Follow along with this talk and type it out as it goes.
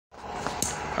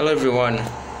Hello everyone.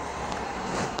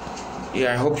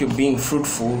 I hope you're being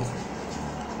fruitful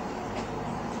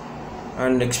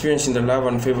and experiencing the love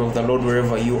and favor of the Lord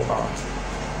wherever you are.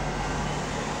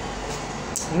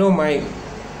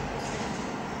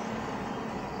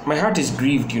 My heart is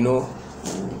grieved,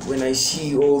 when I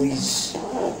see all these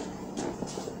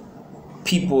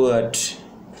people that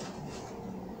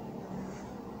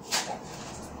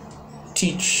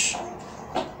teach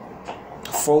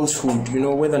falsehood,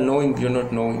 whether knowingly or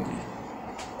not knowingly.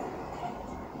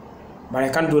 But I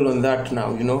can't dwell on that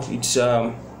now, it's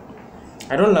I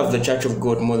don't love the Church of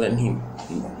God more than him.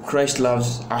 Christ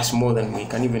loves us more than we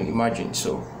can even imagine,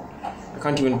 so I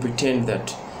can't even pretend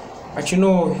that. But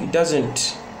it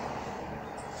doesn't,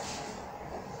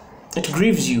 it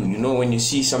grieves you, when you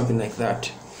see something like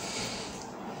that.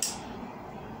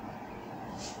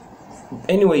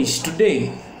 Anyways,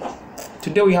 today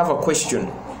we have a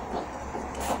question.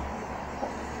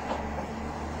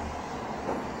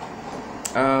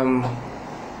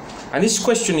 And this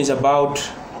question is about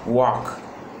work,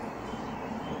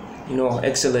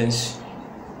 excellence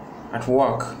at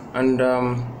work. And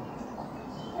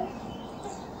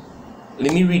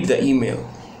let me read the email.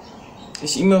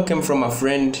 This email came from a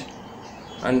friend,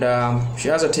 and she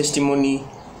has a testimony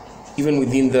even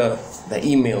within the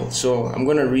email. So I'm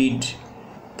going to read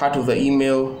part of the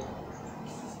email.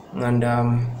 And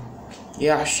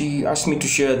she asked me to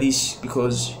share this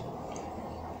because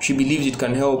she believes it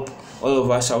can help all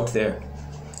of us out there.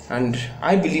 And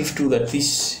I believe too that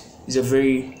this is a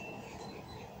very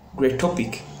great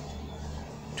topic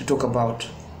to talk about.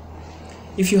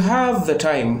 If you have the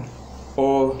time,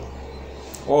 or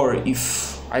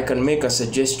if I can make a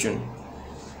suggestion,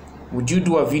 would you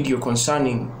do a video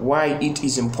concerning why it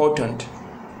is important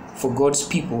for God's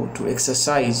people to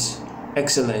exercise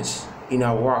excellence in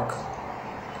our work?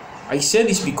 I say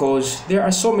this because there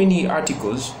are so many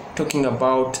articles talking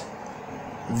about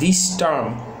this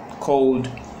term called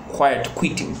quiet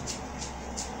quitting.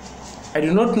 I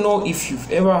do not know if you've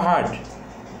ever heard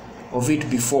of it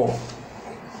before,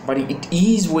 but it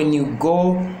is when you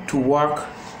go to work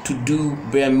to do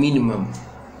bare minimum,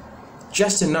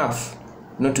 just enough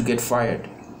not to get fired,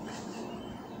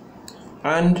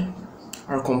 and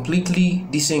are completely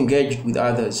disengaged with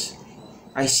others.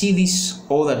 I see this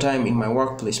all the time in my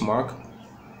workplace, Mark.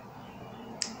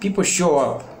 People show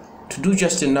up to do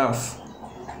just enough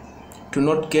to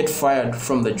not get fired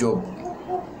from the job,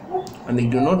 and they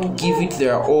do not give it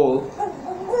their all,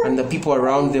 and the people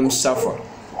around them suffer.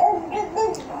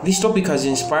 This topic has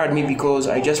inspired me because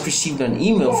I just received an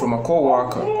email from a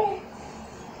co-worker,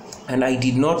 and I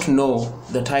did not know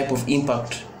the type of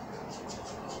impact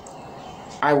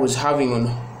I was having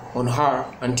on her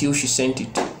until she sent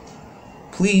it.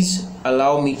 Please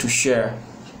allow me to share.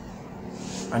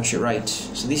 And she writes,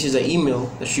 so this is the email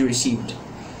that she received.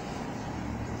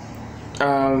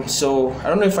 So I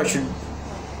don't know if I should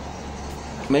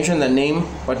mention the name,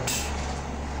 but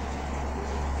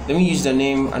let me use the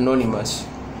name Anonymous.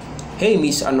 Hey,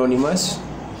 Miss Anonymous,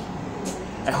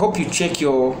 I hope you check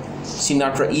your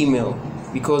Sinatra email,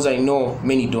 because I know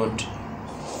many don't.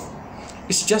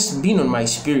 It's just been on my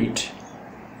spirit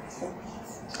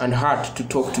and heart to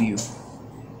talk to you.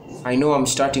 I know I'm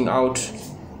starting out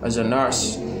as a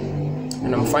nurse,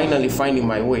 and I'm finally finding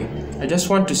my way. I just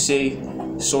want to say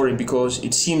sorry, because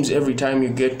it seems every time you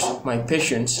get my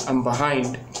patients, I'm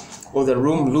behind, or the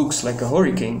room looks like a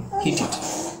hurricane hit it.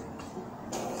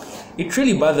 It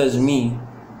really bothers me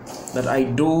that I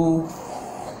do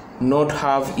not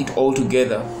have it all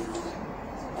together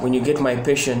when you get my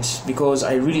patients, because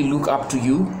I really look up to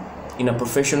you in a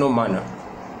professional manner.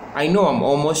 I know I'm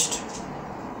almost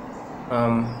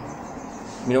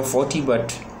 40,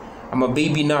 but I'm a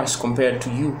baby nurse compared to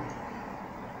you,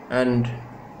 and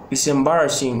it's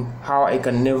embarrassing how I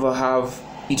can never have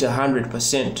it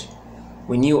 100%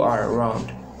 when you are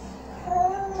around.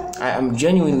 I am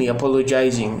genuinely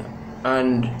apologizing,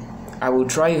 and I will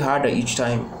try harder each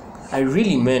time. I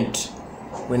really meant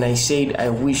when I said I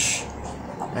wish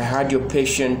I had your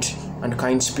patient and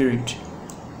kind spirit.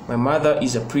 My mother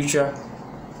is a preacher,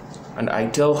 and I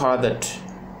tell her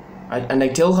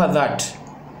that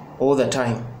all the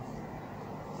time.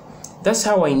 That's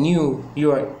how I knew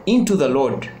you are into the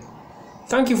Lord.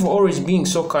 Thank you for always being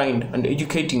so kind and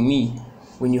educating me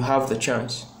when you have the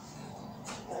chance.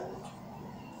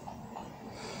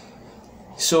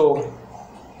 So,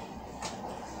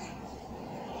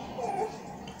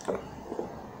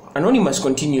 Anonymous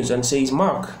continues and says,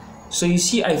 Mark, so you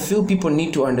see, I feel people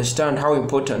need to understand how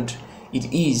important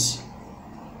it is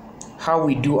how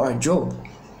we do our job.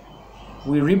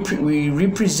 We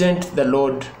represent the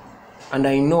Lord and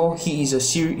I know he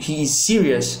is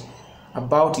serious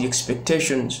about the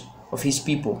expectations of his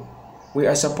people. We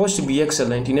are supposed to be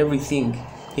excellent in everything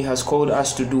he has called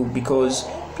us to do, because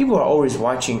people are always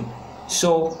watching.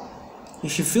 So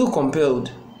if you feel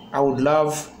compelled, I would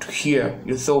love to hear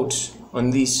your thoughts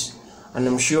on this, and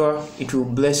I'm sure it will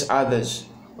bless others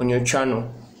on your channel.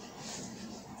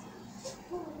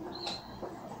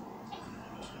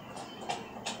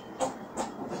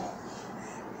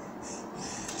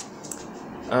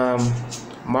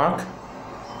 Mark,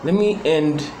 let me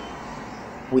end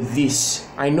with this.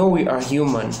 I know we are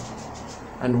human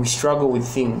and we struggle with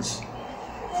things,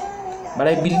 but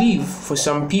I believe for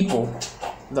some people,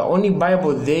 the only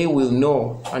Bible they will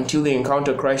know until they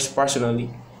encounter Christ personally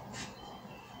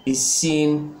is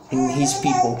seen in his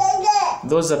people,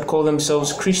 those that call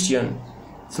themselves Christian,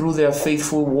 through their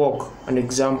faithful walk and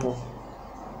example.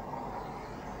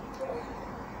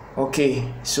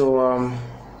 Okay, so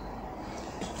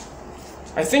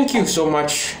I thank you so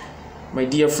much, my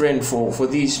dear friend, for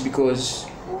this, because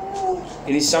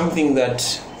it is something that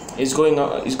is going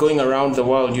around the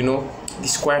world, you know,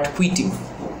 this quiet quitting.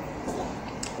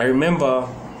 I remember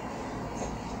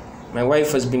my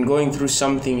wife has been going through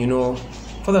something, you know,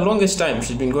 for the longest time.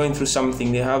 She's been going through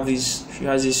something. She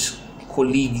has this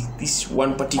colleague, this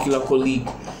one particular colleague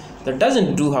that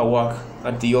doesn't do her work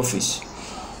at the office.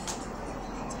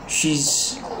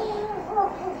 She's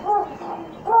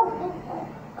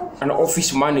an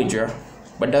office manager,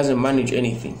 but doesn't manage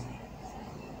anything.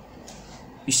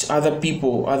 It's other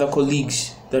people, other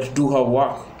colleagues that do her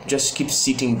work, just keeps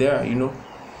sitting there, you know,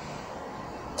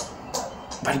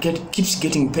 but keeps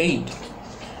getting paid.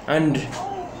 And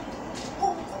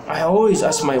I've always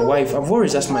asked my wife,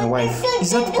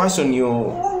 is that person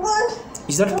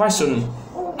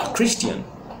a Christian?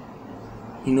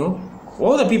 You know,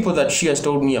 all the people that she has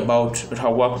told me about at her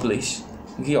workplace,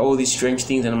 you hear all these strange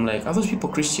things, and I'm like, are those people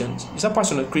Christians? Is that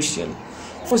person a Christian?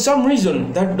 For some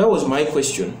reason, that was my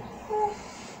question.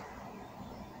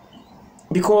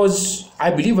 Because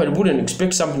I believe I wouldn't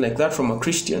expect something like that from a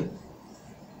Christian.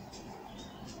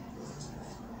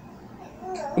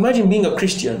 Imagine being a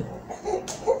Christian.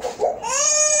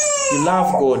 You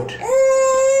love God.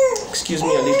 Excuse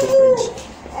me a little, friends.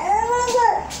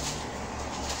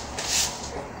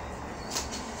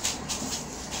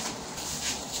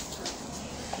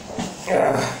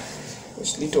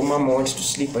 This little mama wants to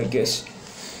sleep, I guess.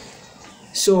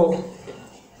 So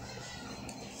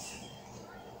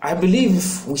I believe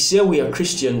if we say we are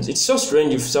Christians, it's so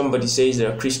strange if somebody says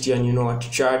they're a Christian, you know, at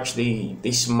church,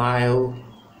 they smile,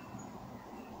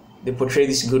 they portray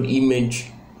this good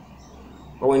image.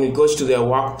 But when it goes to their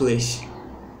workplace,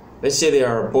 let's say they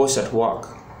are a boss at work,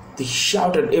 they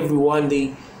shout at everyone,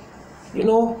 you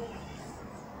know,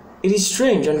 it is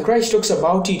strange. And Christ talks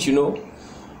about it, you know,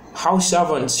 how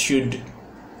servants should,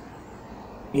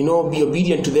 you know, be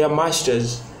obedient to their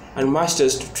masters, and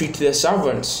masters to treat their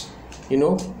servants, you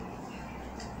know,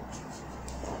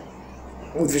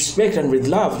 with respect and with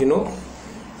love, you know.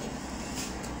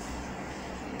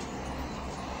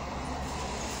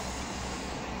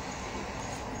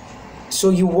 So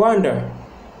you wonder,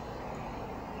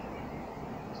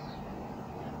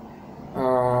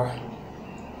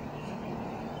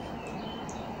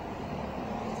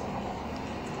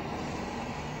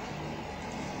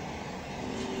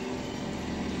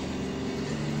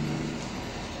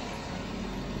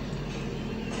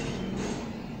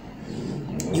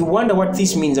 what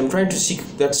this means. I'm trying to seek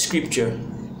that scripture.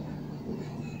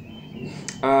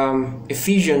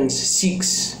 Ephesians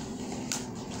 6.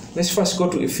 Let's first go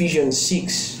to Ephesians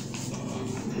 6.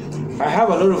 I have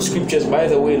a lot of scriptures, by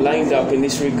the way, lined up in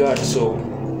this regard. So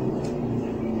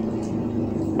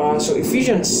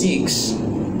Ephesians 6.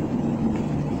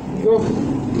 Go.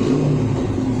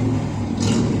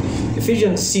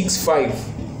 Ephesians 6:5.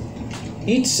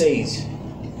 It says,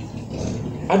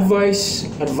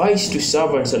 Advice to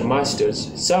servants and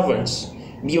masters. Servants,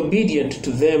 be obedient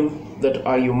to them that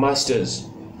are your masters,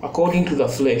 according to the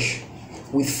flesh,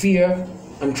 with fear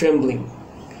and trembling,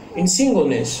 in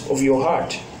singleness of your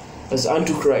heart, as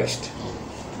unto Christ,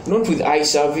 not with eye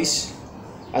service,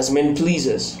 as men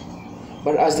pleasers,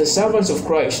 but as the servants of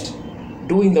Christ,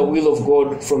 doing the will of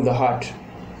God from the heart,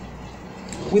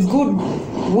 with good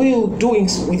will doing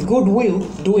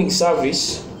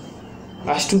service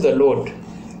as to the Lord,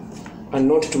 and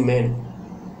not to men,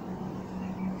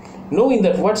 knowing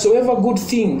that whatsoever good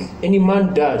thing any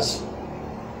man does,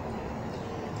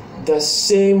 the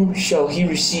same shall he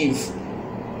receive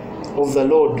of the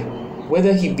Lord,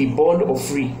 whether he be bond or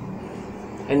free.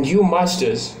 And you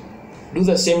masters, do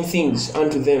the same things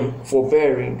unto them,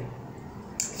 forbearing,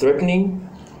 threatening,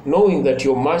 knowing that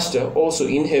your master also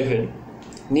in heaven,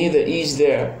 neither is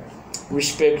there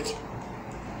respect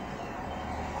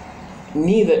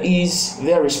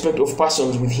of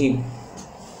persons with him.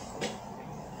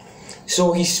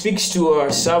 So he speaks to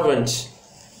our servants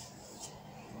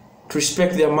to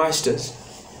respect their masters,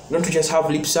 not to just have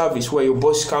lip service where your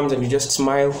boss comes and you just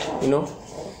smile,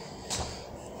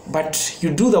 but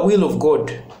you do the will of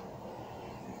God.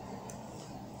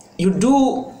 You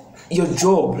do your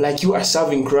job like you are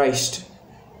serving Christ.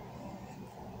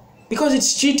 Because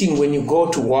it's cheating when you go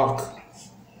to work.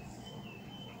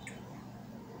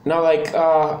 Now, like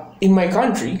in my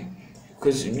country,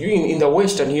 because in the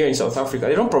West and here in South Africa,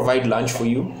 they don't provide lunch for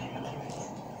you.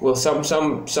 Well,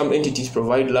 some entities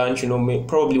provide lunch.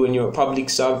 Probably when you're a public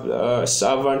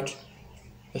servant,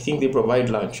 I think they provide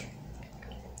lunch.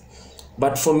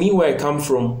 But for me, where I come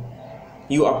from,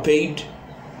 you are paid.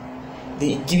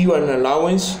 They give you an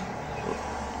allowance,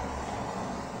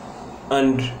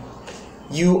 and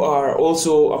you are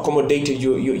also accommodated.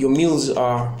 Your meals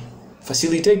are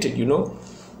facilitated.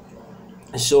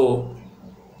 So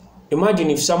imagine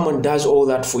if someone does all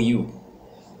that for you.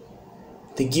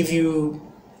 They give you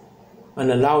an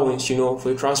allowance, for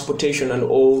your transportation and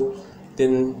all.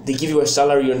 Then they give you a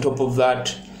salary on top of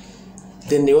that.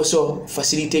 Then they also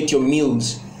facilitate your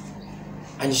meals,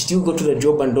 and you still go to the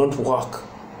job and don't work.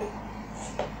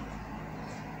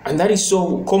 And that is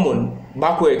so common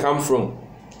back where I come from.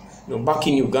 Back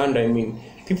in Uganda,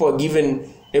 people are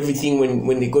given everything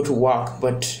when they go to work,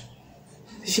 but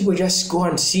people just go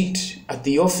and sit at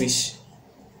the office.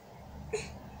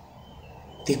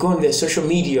 They go on their social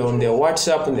media, on their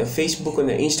WhatsApp, on their Facebook, on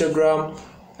their Instagram,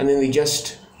 and then they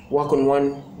just work on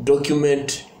one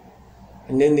document,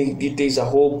 and then there's a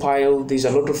whole pile, there's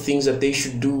a lot of things that they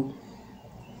should do.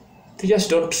 They just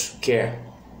don't care,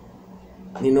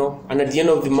 and at the end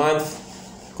of the month,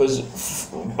 because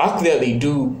back there they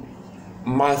do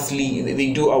monthly,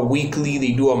 they do a weekly,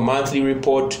 they do a monthly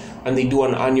report, and they do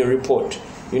an annual report,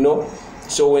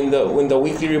 so when the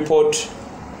weekly report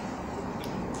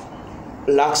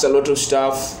lacks a lot of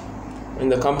stuff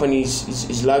and the company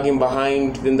is lagging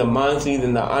behind, then the monthly,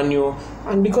 then the annual,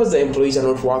 and because the employees are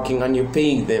not working and you're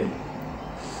paying them,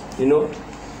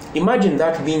 imagine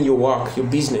that being your work, your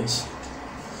business.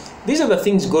 These are the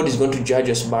things God is going to judge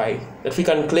us by. That we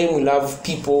can claim we love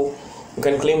people, we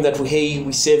can claim that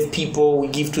we save people, we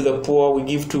give to the poor, we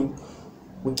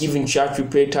give in church, we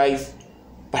pay tithe.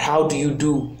 But how do you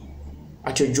do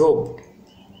at your job?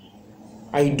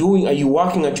 Are you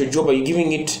working at your job? Are you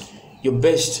giving it your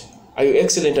best? Are you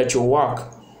excellent at your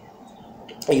work?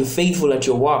 Are you faithful at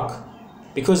your work?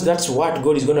 Because that's what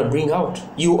God is going to bring out.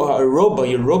 You are a robber,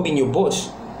 you're robbing your boss.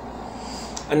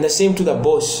 And the same to the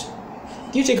boss.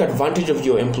 Do you take advantage of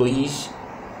your employees?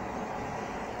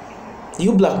 Do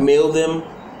you blackmail them? Do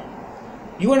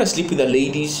you want to sleep with the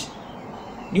ladies?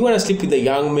 Do you want to sleep with the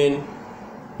young men,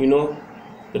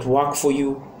 that work for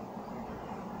you?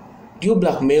 Do you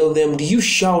blackmail them? Do you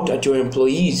shout at your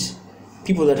employees?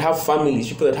 People that have families,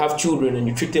 people that have children, and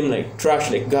you treat them like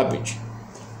trash, like garbage.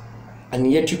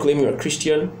 And yet you claim you're a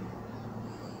Christian.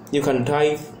 You can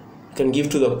tithe, you can give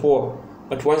to the poor.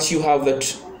 But once you have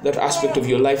that aspect of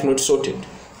your life not sorted,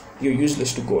 you're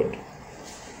useless to God.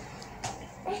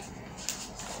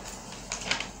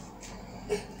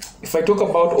 If I talk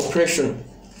about oppression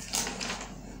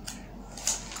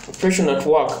at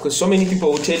work, because so many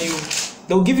people will tell you,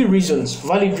 they'll give you reasons,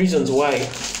 valid reasons why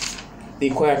they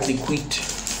quietly quit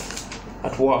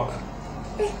at work.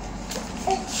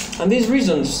 And these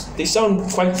reasons, they sound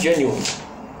quite genuine,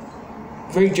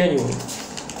 very genuine.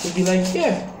 You'll be like,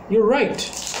 yeah, you're right.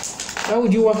 Why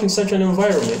would you work in such an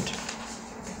environment?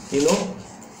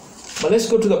 But let's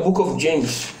go to the book of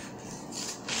James.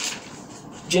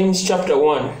 James chapter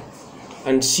 1,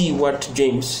 and see what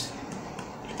James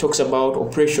talks about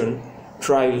oppression,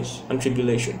 trials, and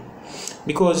tribulation.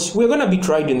 Because we're going to be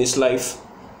tried in this life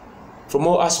from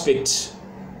all aspects.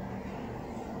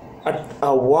 At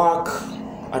our work,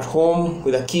 at home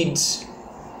with the kids,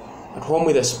 at home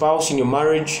with a spouse, in your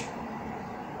marriage,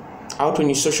 out when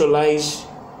you socialize.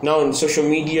 Now on social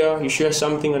media, you share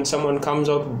something and someone comes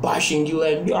out bashing you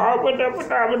like,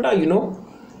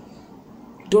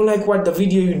 don't like what the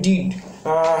video you did.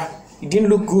 It didn't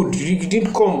look good. You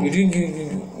didn't comb.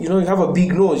 You have a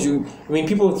big nose.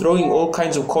 People throwing all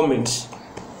kinds of comments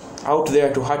out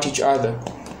there to hurt each other.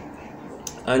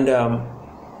 And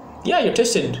you're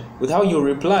tested with how you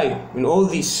reply in all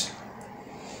this.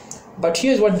 But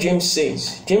here's what James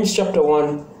says. James chapter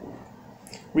 1,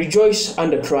 rejoice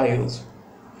under trials.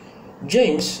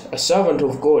 James, a servant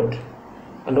of God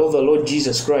and of the Lord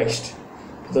Jesus Christ,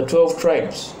 to the 12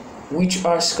 tribes which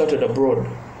are scattered abroad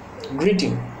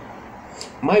Greeting.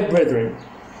 My brethren,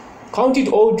 count it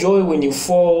all joy when you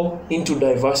fall into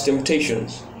diverse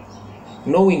temptations,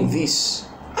 knowing this,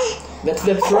 that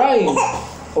the trying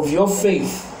of your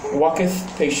faith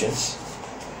worketh patience.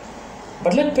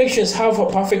 But let patience have a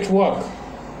perfect work,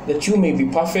 that you may be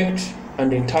perfect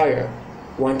and entire,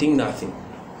 wanting nothing.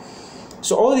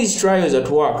 So all these trials at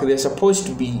work, they're supposed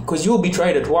to be, because you will be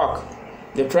tried at work.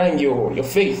 They're trying your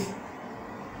faith.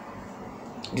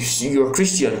 You're a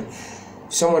Christian.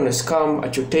 Someone has come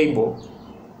at your table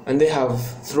and they have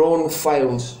thrown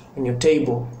files on your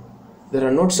table that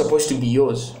are not supposed to be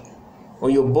yours. Or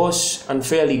your boss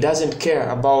unfairly doesn't care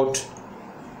about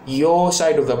your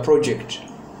side of the project.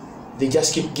 They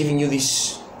just keep giving you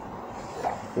this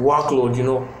workload,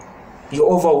 You're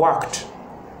overworked.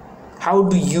 How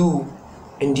do you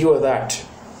endure that?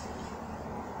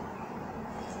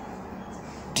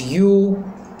 Do you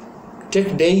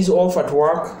take days off at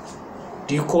work?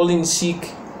 Do you call in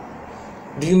sick?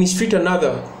 Do you mistreat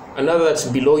another that's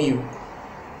below you?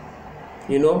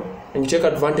 And you take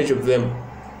advantage of them?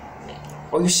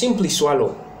 Or you simply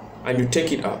swallow and you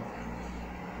take it up?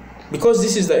 Because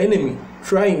this is the enemy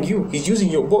trying you. He's using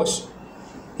your boss.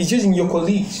 He's using your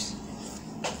colleagues.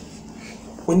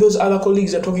 When those other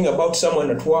colleagues are talking about someone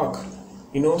at work,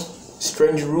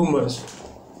 strange rumors,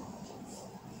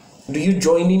 do you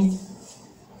join in?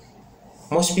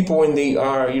 Most people, when they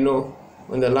are,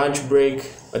 on the lunch break,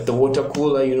 at the water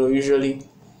cooler, usually,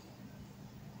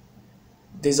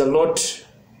 there's a lot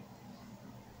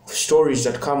of stories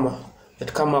that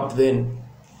come up then.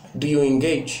 Do you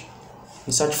engage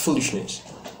in such foolishness?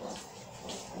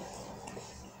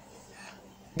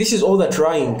 This is all the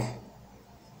trying.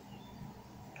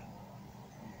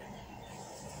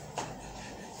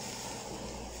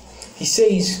 He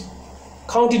says,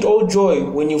 count it all joy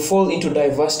when you fall into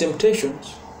diverse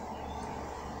temptations.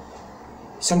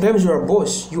 Sometimes you're a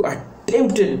boss, you are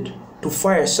tempted to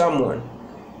fire someone.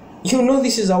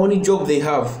 This is the only job they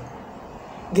have.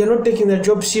 They are not taking their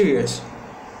job serious.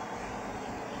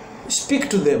 Speak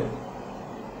to them,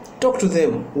 talk to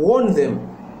them, warn them.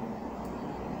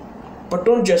 But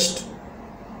don't just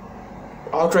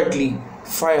outrightly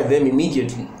fire them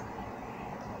immediately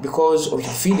because of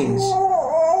your feelings.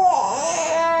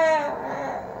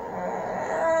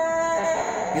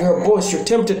 You're a boss, you're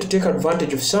tempted to take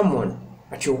advantage of someone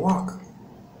at your work.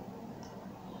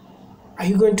 Are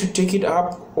you going to take it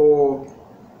up, or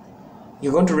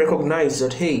you're going to recognize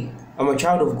that, hey, I'm a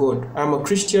child of God, I'm a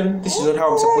Christian, this is not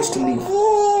how I'm supposed to live?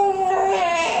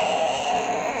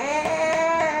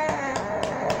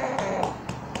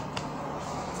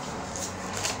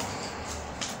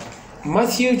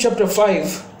 Matthew chapter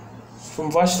 5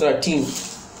 from verse 13.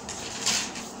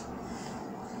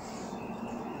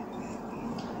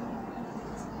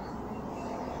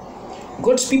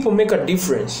 God's people make a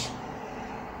difference.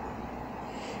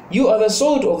 You are the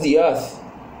salt of the earth,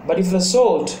 but if the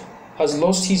salt has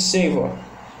lost his savor,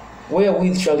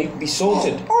 wherewith shall it be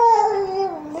salted?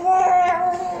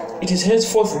 It is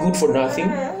henceforth good for nothing,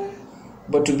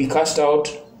 but to be cast out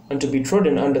and to be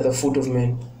trodden under the foot of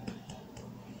men.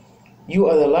 You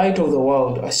are the light of the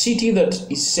world. A city that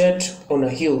is set on a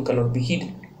hill cannot be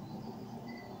hidden.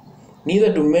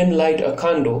 Neither do men light a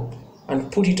candle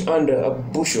and put it under a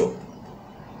bushel,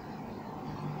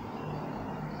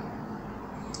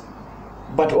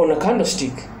 but on a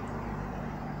candlestick,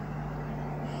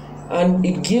 and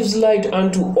it gives light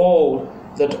unto all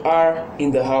that are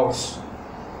in the house.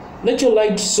 Let your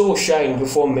light so shine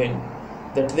before men,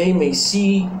 that they may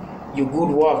see your good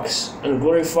works and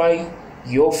glorify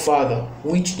your Father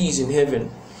which is in heaven.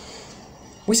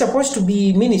 We're supposed to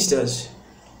be ministers.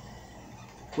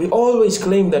 We always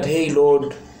claim that, hey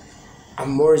Lord,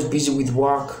 I'm always busy with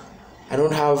work. I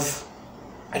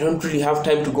don't really have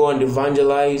time to go and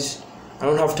evangelize. I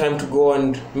don't have time to go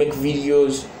and make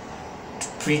videos, to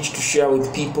preach, to share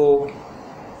with people.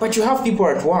 But you have people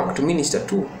at work to minister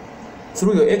to,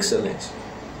 through your excellence,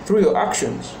 through your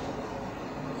actions.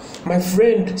 My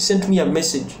friend sent me a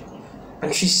message,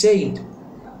 and she said,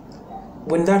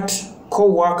 when that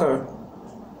co-worker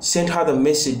sent her the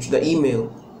message, the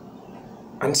email,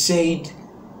 and said,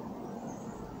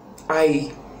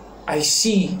 I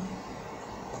see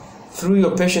through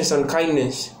your patience and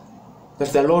kindness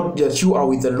that you are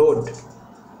with the Lord.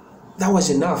 That was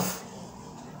enough.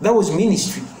 That was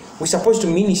ministry. We're supposed to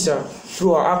minister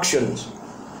through our actions.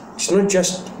 It's not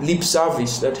just lip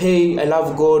service that, hey, I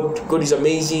love God, God is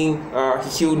amazing, He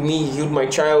healed me, He healed my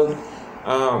child.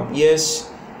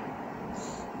 Yes,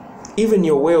 even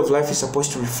your way of life is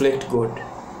supposed to reflect God,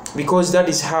 because that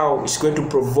is how it's going to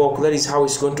provoke, that is how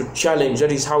it's going to challenge,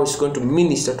 that is how it's going to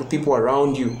minister to people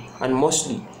around you, and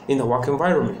mostly in the work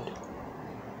environment.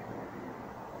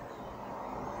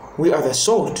 We are the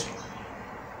salt.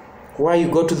 Why you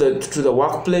go to the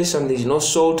workplace and there's no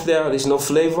salt there's no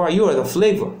flavor? You are the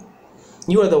flavor.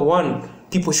 You are the one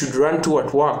people should run to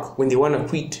at work when they want to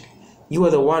quit. You are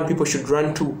the one people should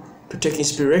run to take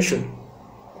inspiration.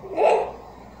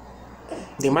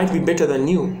 They might be better than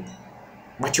you,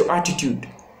 but your attitude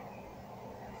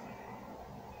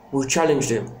will challenge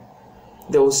them.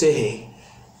 They will say, hey,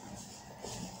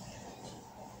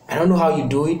 I don't know how you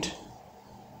do it.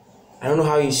 I don't know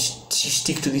how you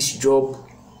stick to this job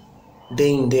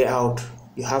day in, day out.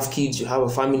 You have kids, you have a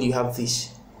family, you have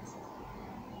this.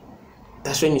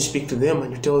 That's when you speak to them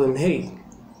and you tell them, hey,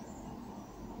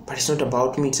 but it's not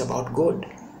about me, it's about God.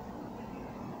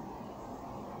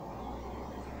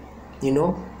 You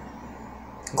know,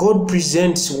 God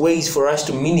presents ways for us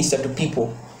to minister to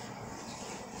people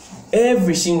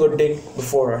every single day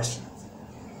before us.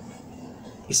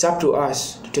 It's up to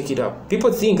us to take it up.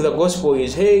 People think the gospel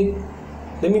is, hey,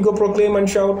 let me go proclaim and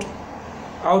shout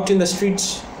out in the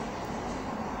streets.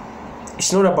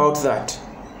 It's not about that.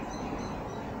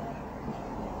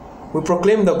 We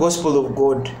proclaim the gospel of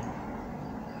God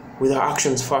with our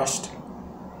actions first,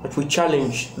 but we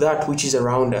challenge that which is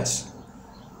around us.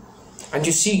 And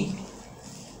you see,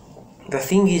 the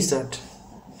thing is that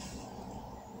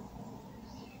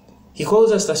He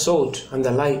calls us the salt and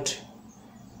the light.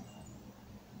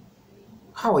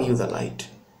 How are you the light?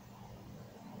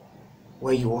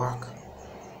 Where you work?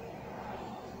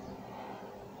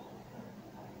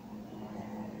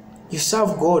 You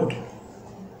serve God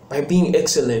by being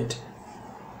excellent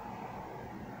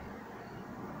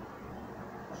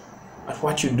at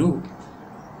what you do.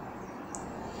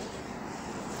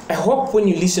 I hope when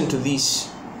you listen to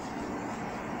this,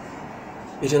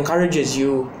 it encourages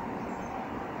you,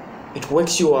 it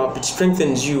wakes you up, it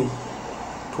strengthens you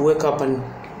to wake up and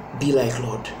be like,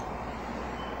 Lord,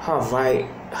 how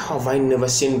have I never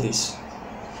seen this?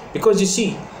 Because you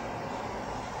see,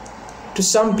 to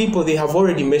some people, they have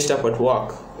already messed up at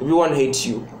work. Everyone hates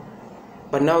you.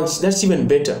 But now that's even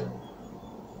better,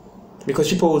 because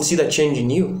people will see the change in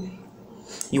you.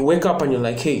 You wake up and you're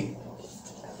like, hey,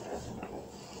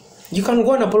 you can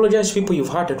go and apologize to people you've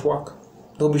hurt at work.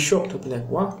 They'll be shocked. They'll be like,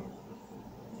 what?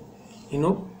 You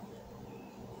know?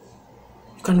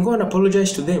 You can go and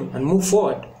apologize to them and move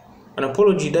forward. An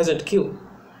apology doesn't kill.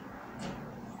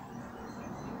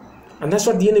 And that's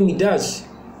what the enemy does.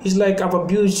 He's like, I've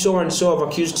abused so and so, I've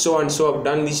accused so and so, I've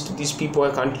done this to these people,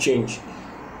 I can't change.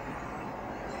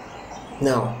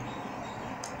 Now,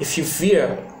 if you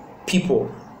fear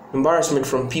people, embarrassment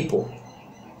from people,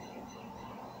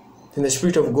 then the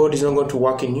Spirit of God is not going to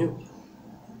work in you.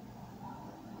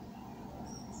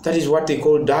 That is what they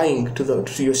call dying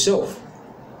to yourself.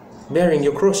 Bearing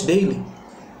your cross daily.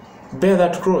 Bear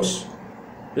that cross.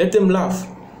 Let them laugh.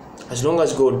 As long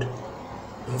as God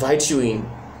invites you in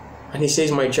and He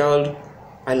says, my child,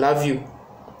 I love you.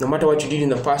 No matter what you did in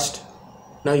the past,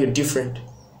 now you're different.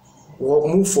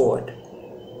 Move forward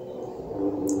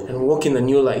and walk in the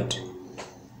new light.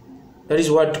 That is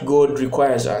what God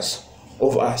requires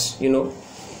of us, you know.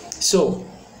 So,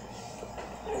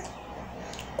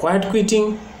 quiet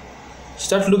quitting,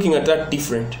 start looking at that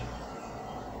different.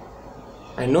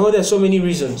 I know there's so many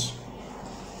reasons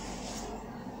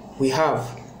we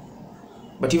have,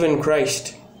 but even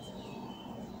Christ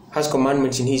has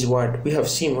commandments in His word. We have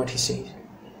seen what He says.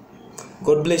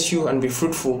 God bless you and be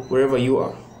fruitful wherever you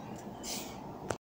are.